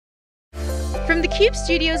From theCUBE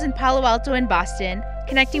studios in Palo Alto and Boston,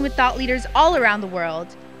 connecting with thought leaders all around the world,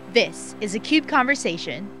 this is a CUBE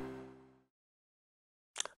Conversation.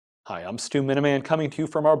 Hi, I'm Stu Miniman coming to you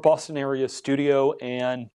from our Boston area studio,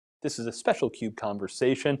 and this is a special CUBE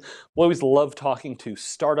Conversation. We always love talking to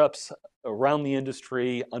startups around the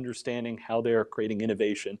industry, understanding how they're creating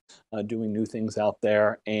innovation, doing new things out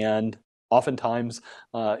there, and oftentimes,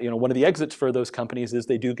 one of the exits for those companies is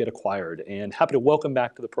they do get acquired. And happy to welcome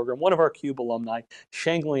back to the program one of our CUBE alumni,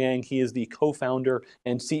 Sheng Liang. He is the co-founder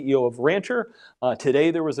and CEO of Rancher.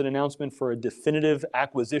 Today there was an announcement for a definitive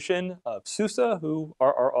acquisition of SUSE, who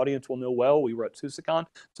our audience will know well. We were at SUSECon.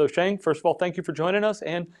 So Sheng, first of all, thank you for joining us,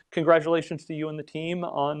 and congratulations to you and the team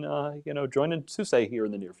on joining SUSE here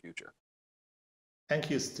in the near future. Thank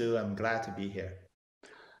you, Stu. I'm glad to be here.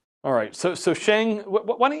 All right, so Sheng,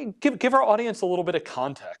 why don't you give our audience a little bit of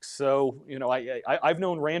context? So, I've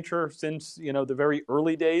known Rancher since, the very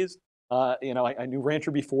early days. I knew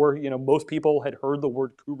Rancher before, most people had heard the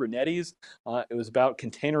word Kubernetes. It was about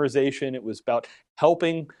containerization. It was about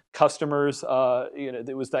helping customers.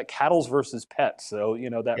 It was that cattle's versus pets. So,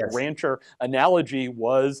 that Yes. Rancher analogy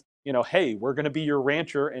was, hey, we're going to be your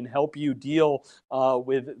rancher and help you deal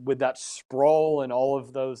with that sprawl and all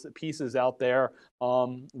of those pieces out there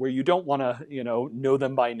where you don't want to, know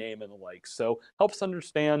them by name and the like. So help us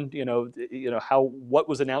understand, how what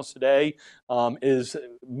was announced today is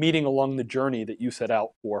meeting along the journey that you set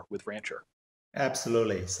out for with Rancher.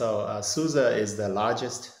 Absolutely. So SUSE is the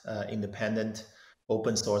largest independent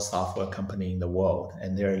open source software company in the world,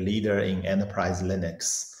 and they're a leader in enterprise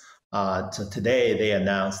Linux. So today they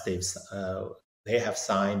announced they have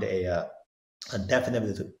signed a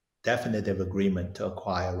definitive agreement to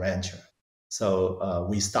acquire Rancher. So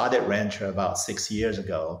we started Rancher about 6 years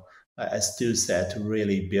ago, as Stu said, to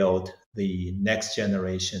really build the next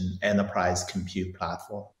generation enterprise compute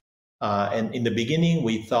platform. And in the beginning,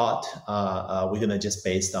 we thought we're going to just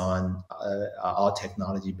based on our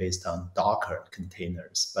technology based on Docker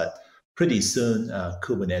containers, but pretty soon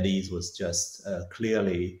Kubernetes was just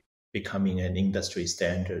clearly becoming an industry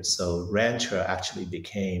standard. So Rancher actually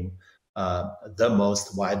became the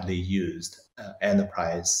most widely used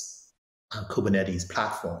enterprise Kubernetes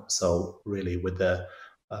platform. So really with the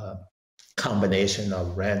combination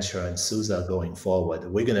of Rancher and SUSE going forward,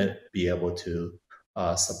 we're going to be able to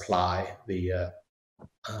supply the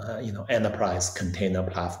enterprise container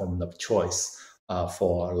platform of choice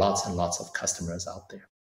for lots and lots of customers out there.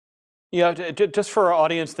 Yeah, just for our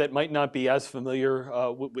audience that might not be as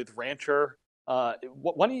familiar with Rancher, why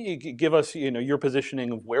don't you give us, your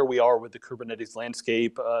positioning of where we are with the Kubernetes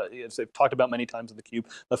landscape? As I've talked about many times in theCUBE,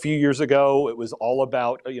 a few years ago, it was all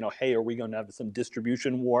about, hey, are we going to have some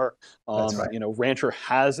distribution war? That's right. Rancher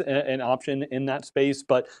has an option in that space,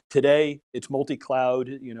 but today it's multi-cloud.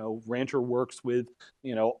 Rancher works with,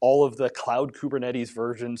 all of the cloud Kubernetes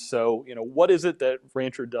versions. So, what is it that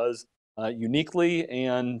Rancher does uniquely,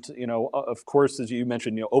 and of course, as you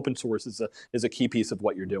mentioned, open source is a key piece of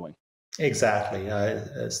what you're doing. Exactly,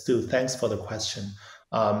 Stu. Thanks for the question.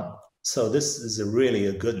 So this is really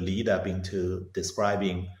a good lead up into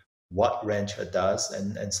describing what Rancher does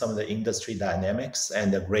and some of the industry dynamics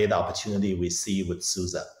and the great opportunity we see with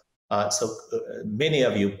SUSE. So many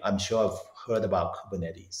of you, I'm sure, have heard about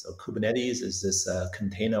Kubernetes. So Kubernetes is this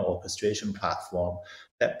container orchestration platform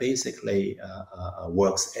that basically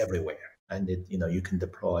works everywhere. And you can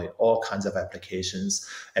deploy all kinds of applications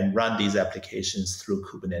and run these applications through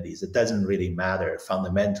Kubernetes. It doesn't really matter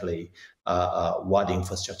fundamentally what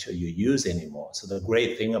infrastructure you use anymore. So the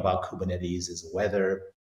great thing about Kubernetes is whether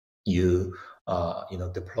you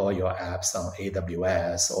deploy your apps on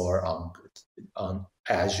AWS or on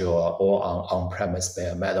Azure or on-premise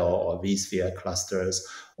bare metal or vSphere clusters,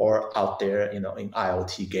 or out there, in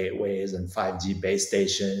IoT gateways and 5G base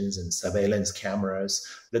stations and surveillance cameras,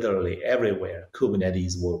 literally everywhere,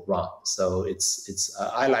 Kubernetes will run. So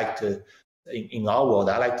I like to, in our world,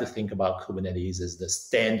 I like to think about Kubernetes as the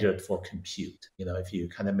standard for compute. If you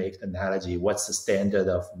kind of make the analogy, what's the standard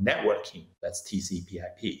of networking? That's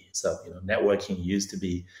TCP/IP. So, networking used to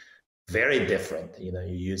be very different. You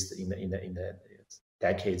used in the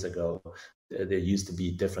decades ago, there used to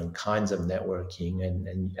be different kinds of networking,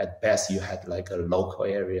 and at best you had like a local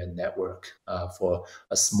area network for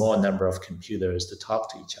a small number of computers to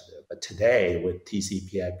talk to each other. But today, with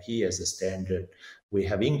TCP/IP as a standard, we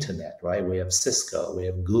have internet, right? We have Cisco, we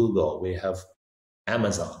have Google, we have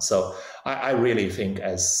Amazon. So I really think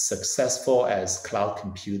as successful as cloud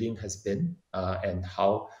computing has been and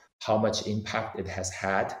how much impact it has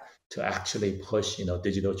had to actually push,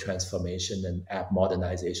 digital transformation and app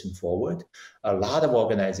modernization forward. A lot of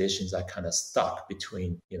organizations are kind of stuck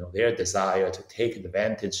between, their desire to take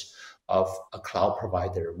advantage of a cloud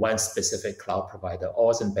provider, one specific cloud provider,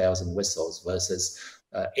 all in bells and whistles, versus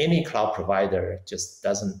any cloud provider just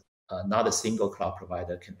doesn't, not a single cloud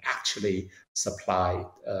provider can actually supply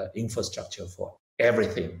infrastructure for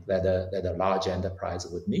everything that a large enterprise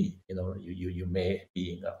would need. You may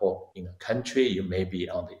be in a country, you may be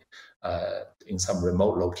in some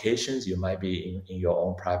remote locations, you might be in your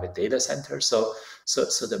own private data center. So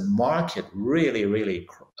the market really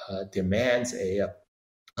demands a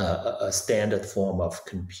standard form of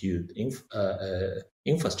compute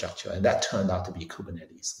infrastructure, and that turned out to be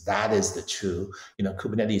Kubernetes. That is the true,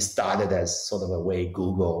 Kubernetes started as sort of a way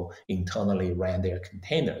Google internally ran their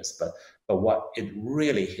containers, but what it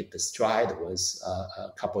really hit the stride was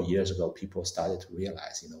a couple of years ago, people started to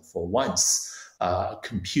realize, for once,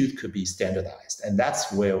 compute could be standardized. And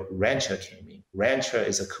that's where Rancher came in. Rancher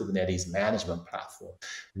is a Kubernetes management platform.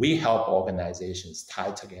 We help organizations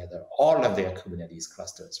tie together all of their Kubernetes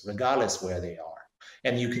clusters, regardless where they are.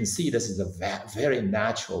 And you can see this is a very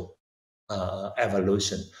natural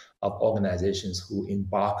evolution of organizations who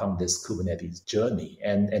embark on this Kubernetes journey.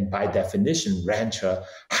 And by definition, Rancher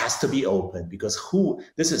has to be open, because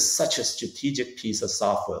this is such a strategic piece of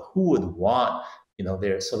software. Who would want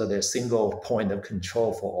their single point of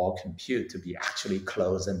control for all compute to be actually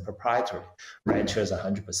closed and proprietary? Rancher is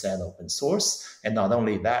 100% open source. And not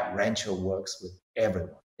only that, Rancher works with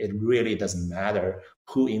everyone. It really doesn't matter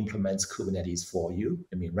who implements Kubernetes for you.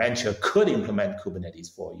 I mean, Rancher could implement Kubernetes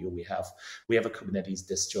for you. We have a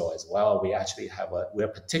Kubernetes distro as well. We're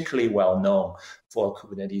particularly well known for a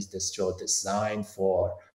Kubernetes distro designed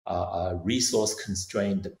for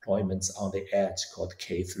resource-constrained deployments on the edge called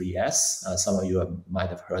K3S. Some of you might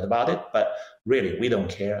have heard about it, but really, we don't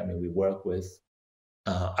care. I mean, we work with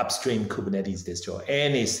upstream Kubernetes distro,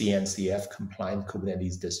 any CNCF compliant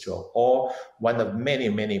Kubernetes distro, or one of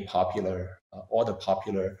many popular, all the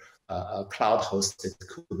popular cloud-hosted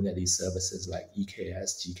Kubernetes services like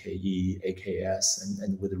EKS, GKE, AKS,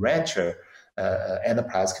 and with Rancher,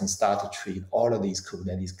 enterprise can start to treat all of these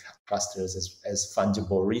Kubernetes clusters as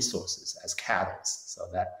fungible resources, as catalysts. So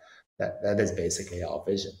that is basically our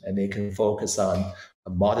vision. And they can focus on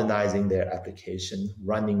modernizing their application,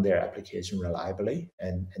 running their application reliably,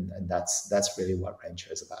 and that's really what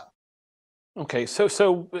Rancher is about. Okay,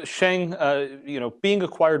 so Sheng, being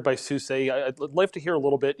acquired by SUSE, I'd love to hear a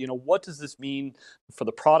little bit, what does this mean for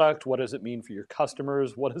the product? What does it mean for your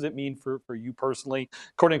customers? What does it mean for you personally?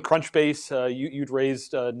 According to Crunchbase, you'd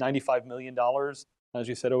raised $95 million, as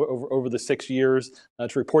you said, over the 6 years.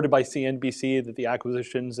 It's reported by CNBC that the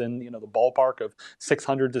acquisition's in the ballpark of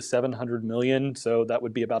 600 to 700 million. So that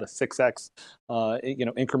would be about a 6x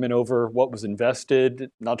increment over what was invested.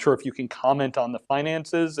 Not sure if you can comment on the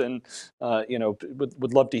finances, and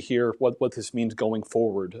would love to hear what this means going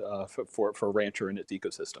forward for Rancher and its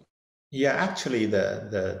ecosystem. Yeah, actually,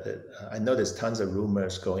 I know there's tons of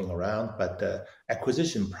rumors going around, but the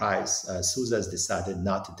acquisition price, SUSE has decided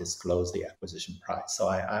not to disclose the acquisition price. So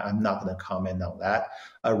I'm not going to comment on that.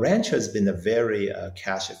 Rancher has been a very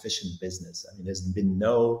cash-efficient business. I mean, there's been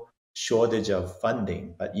no shortage of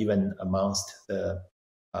funding, but even amongst the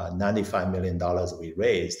 $95 million we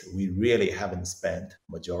raised, we really haven't spent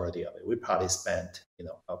majority of it. We probably spent,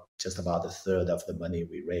 just about a third of the money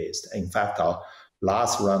we raised. In fact, our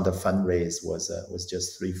last round of fundraise was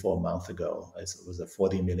just 3-4 months ago. It was a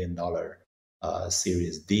 $40 million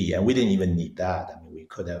Series D, and we didn't even need that. I mean, we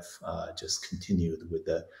could have just continued with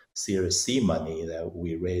the Series C money that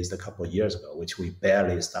we raised a couple of years ago, which we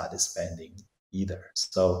barely started spending either.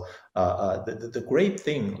 So the great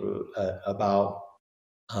thing about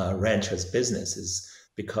Rancher's business is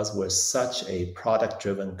because we're such a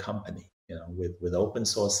product-driven company. With open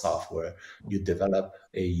source software, you develop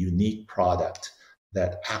a unique product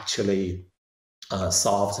that actually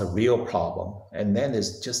solves a real problem, and then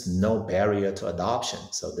there's just no barrier to adoption.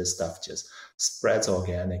 So this stuff just spreads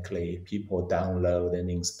organically. People download and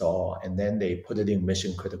install, and then they put it in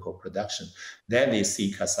mission critical production. Then they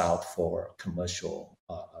seek us out for commercial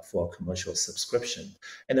subscription.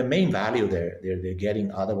 And the main value they're getting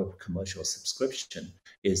out of a commercial subscription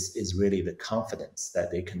is really the confidence that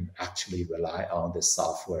they can actually rely on this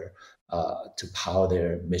software to power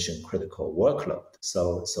their mission critical workload.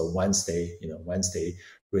 So once they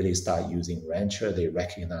really start using Rancher, they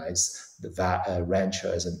recognize the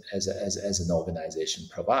Rancher as an organization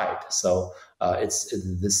provide. So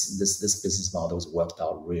this business model has worked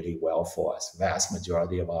out really well for us. Vast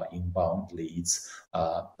majority of our inbound leads,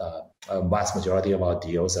 vast majority of our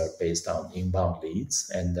deals are based on inbound leads,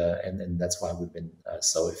 and that's why we've been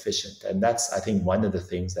so efficient. And that's, I think, one of the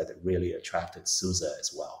things that really attracted SUSE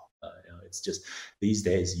as well. It's just these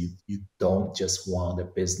days you don't just want a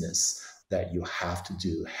business that you have to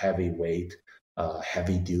do heavyweight,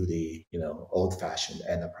 heavy duty, old-fashioned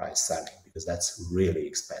enterprise selling, because that's really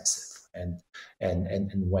expensive. And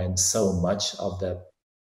when so much of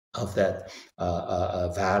that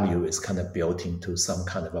value is kind of built into some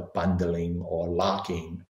kind of a bundling or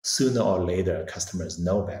locking, sooner or later customers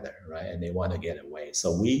know better, right? And they want to get away.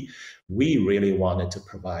 So we really wanted to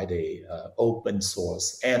provide a open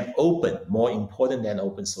source, and open, more important than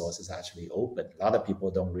open source is actually open. A lot of people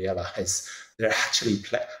don't realize there are actually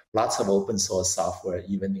lots of open source software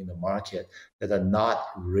even in the market that are not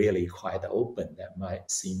really quite open. That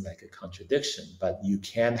might seem like a contradiction, but you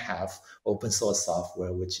can have open source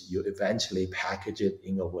software which you eventually package it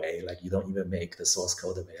in a way like you don't even make the source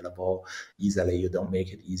code available easily. You don't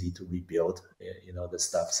make it easy to rebuild, the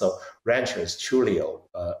stuff. So Rancher is truly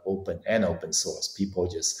open and open source. People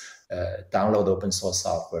just download open source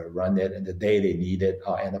software, run it, and the day they need it,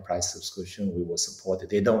 our enterprise subscription, we will support it.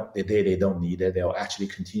 The day they don't need it, they'll actually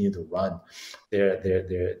continue to run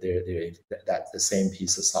the same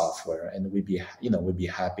piece of software, and we'd be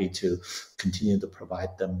happy to continue to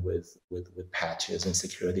provide them with patches and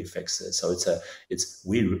security fixes. So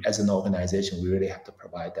we as an organization, we really have to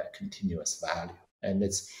provide that continuous value, and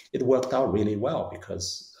it worked out really well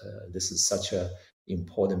because this is such a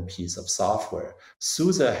important piece of software.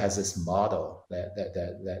 SUSE has this model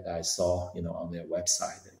that I saw, on their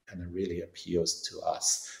website that kind of really appeals to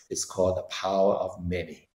us. It's called the power of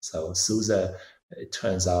many. So SUSE, it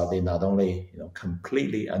turns out they not only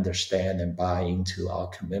completely understand and buy into our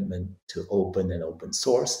commitment to open and open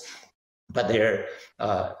source, but they're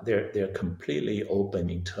completely open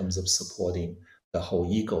in terms of supporting the whole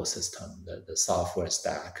ecosystem, the software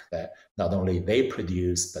stack that not only they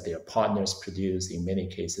produce, but their partners produce, in many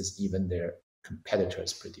cases, even their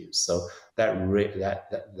competitors produce. So that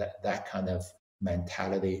kind of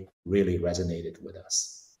mentality really resonated with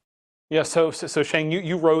us. Yeah, so Sheng,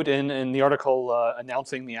 you wrote in the article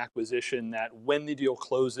announcing the acquisition that when the deal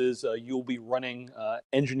closes, you'll be running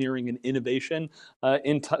engineering and innovation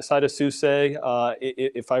inside of SUSE.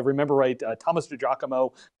 If I remember right, Thomas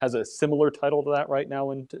DiGiacomo has a similar title to that right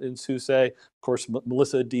now in SUSE. Of course,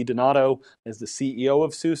 Melissa DiDonato is the CEO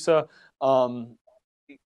of SUSE.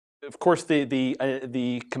 Of course,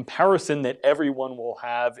 the comparison that everyone will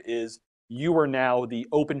have is you are now the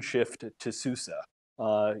OpenShift to SUSE.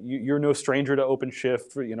 You're no stranger to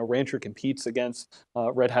OpenShift. Rancher competes against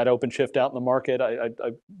Red Hat OpenShift out in the market. I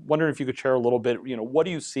wonder if you could share a little bit. What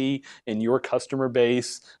do you see in your customer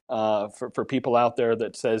base for people out there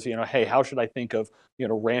that says, hey, how should I think of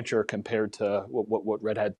Rancher compared to what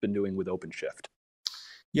Red Hat's been doing with OpenShift?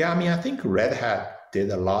 Yeah, I think Red Hat did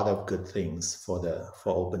a lot of good things for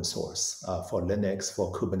open source, for Linux,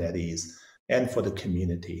 for Kubernetes, and for the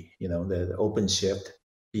community. The OpenShift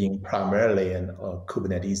being primarily a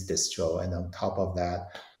Kubernetes distro, and on top of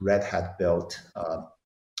that, Red Hat built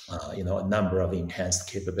a number of enhanced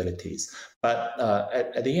capabilities. But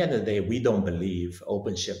at the end of the day, we don't believe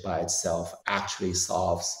OpenShift by itself actually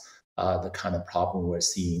solves the kind of problem we're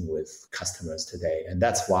seeing with customers today, and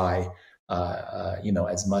that's why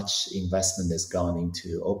as much investment has gone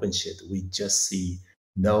into OpenShift, we just see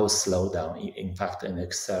no slowdown. In fact, an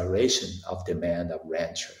acceleration of demand of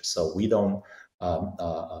Rancher. So we don't.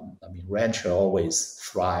 Rancher always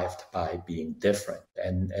thrived by being different,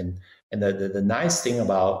 and the nice thing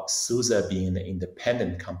about SUSE being an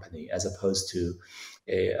independent company as opposed to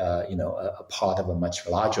a part of a much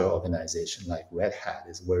larger organization like Red Hat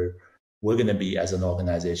is we're going to be, as an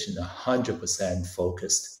organization, 100%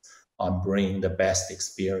 focused on bringing the best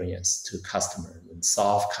experience to customers and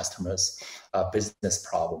solve customers' business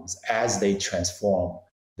problems as they transform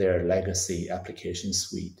their legacy application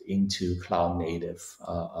suite into cloud native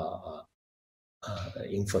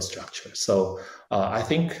infrastructure. So I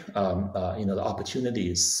think the opportunity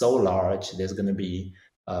is so large. There's going to be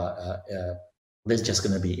there's just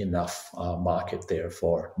going to be enough market there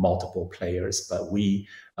for multiple players. But we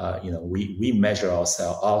measure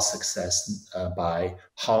our success by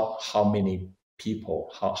how many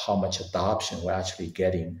people, how much adoption we're actually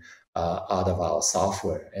getting out of our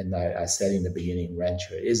software. And I said in the beginning,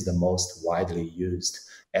 Rancher is the most widely used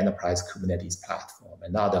enterprise Kubernetes platform.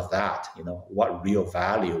 And out of that, what real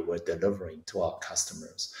value we're delivering to our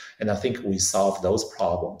customers. And I think we solve those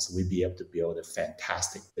problems, we'd be able to build a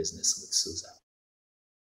fantastic business with SUSE.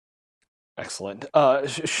 Excellent.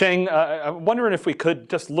 Sheng, I'm wondering if we could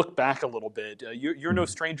just look back a little bit. You're no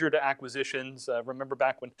stranger to acquisitions. Remember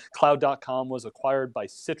back when Cloud.com was acquired by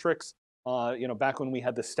Citrix? Back when we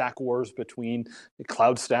had the stack wars between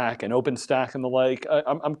CloudStack and OpenStack and the like.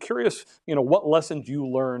 I'm curious, what lessons you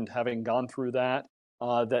learned having gone through that,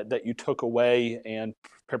 that you took away and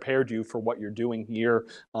prepared you for what you're doing here,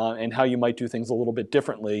 and how you might do things a little bit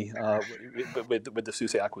differently with the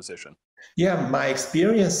SUSE acquisition. Yeah, my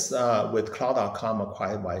experience with Cloud.com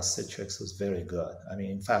acquired by Citrix was very good. I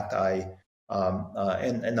mean, in fact,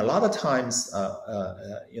 and a lot of times,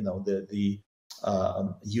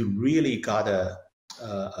 you really gotta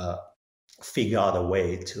figure out a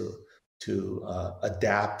way to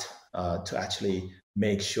adapt to actually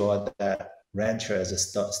make sure that Rancher as a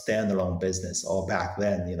standalone business, or back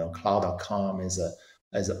then, Cloud.com was a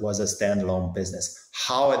standalone business.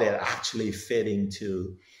 How did it actually fit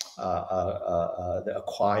into the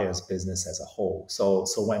acquirer's business as a whole? So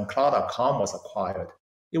when Cloud.com was acquired,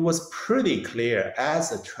 it was pretty clear,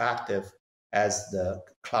 as attractive as the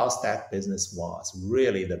CloudStack business was,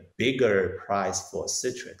 really the bigger prize for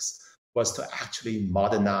Citrix was to actually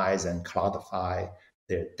modernize and cloudify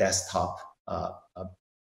their desktop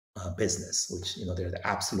business, which, they're the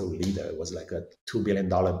absolute leader. It was like a $2 billion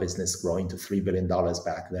business growing to $3 billion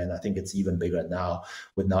back then. I think it's even bigger now,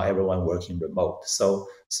 with now everyone working remote. So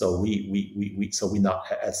we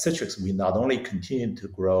not at Citrix, we not only continue to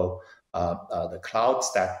grow the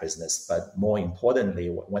CloudStack business, but more importantly,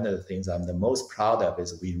 one of the things I'm the most proud of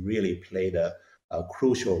is we really played a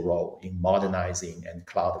crucial role in modernizing and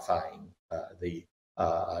cloudifying the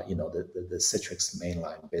Citrix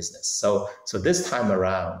mainline business. So this time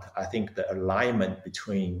around, I think the alignment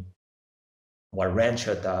between what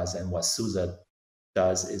Rancher does and what SUSE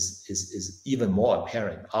does is even more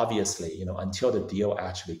apparent. Obviously, until the deal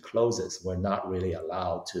actually closes, we're not really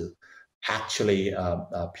allowed to actually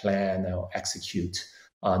plan or execute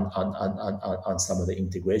on some of the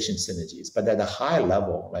integration synergies. But at a high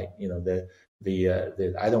level, I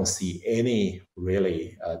don't see any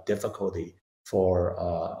really difficulty for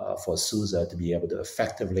SUSE to be able to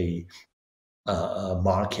effectively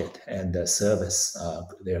market and service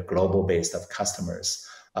their global base of customers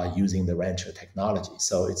using the Rancher technology.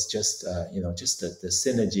 So it's just the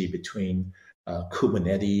synergy between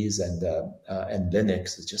Kubernetes and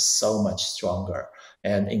Linux is just so much stronger.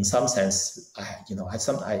 And in some sense, I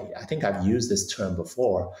think I've used this term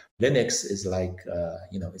before. Linux is like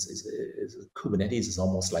Kubernetes is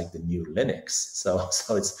almost like the new Linux. So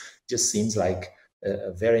it just seems like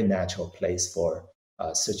a very natural place for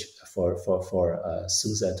SUSE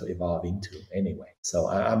to evolve into anyway. So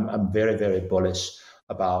I'm very, very bullish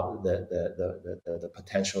about the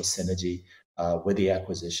potential synergy with the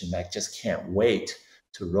acquisition. I just can't wait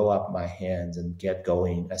to roll up my hands and get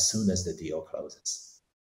going as soon as the deal closes.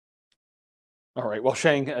 All right, well,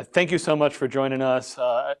 Sheng, thank you so much for joining us.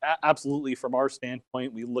 Absolutely, from our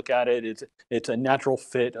standpoint, we look at it, it's a natural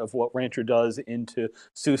fit of what Rancher does into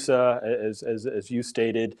SUSE, as you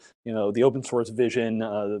stated, the open source vision,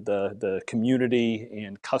 the community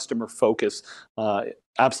and customer focus,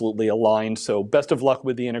 absolutely aligned. So best of luck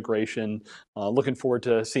with the integration. Looking forward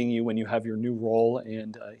to seeing you when you have your new role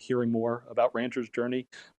and hearing more about Rancher's journey,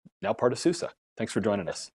 now part of SUSE. Thanks for joining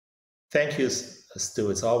us. Thank you,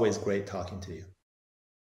 Stu. It's always great talking to you.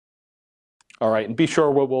 All right, and be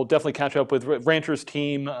sure we'll definitely catch up with Rancher's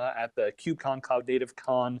team at the KubeCon Cloud Native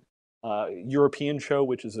Con European show,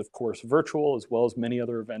 which is, of course, virtual, as well as many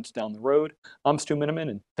other events down the road. I'm Stu Miniman,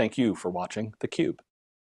 and thank you for watching theCUBE.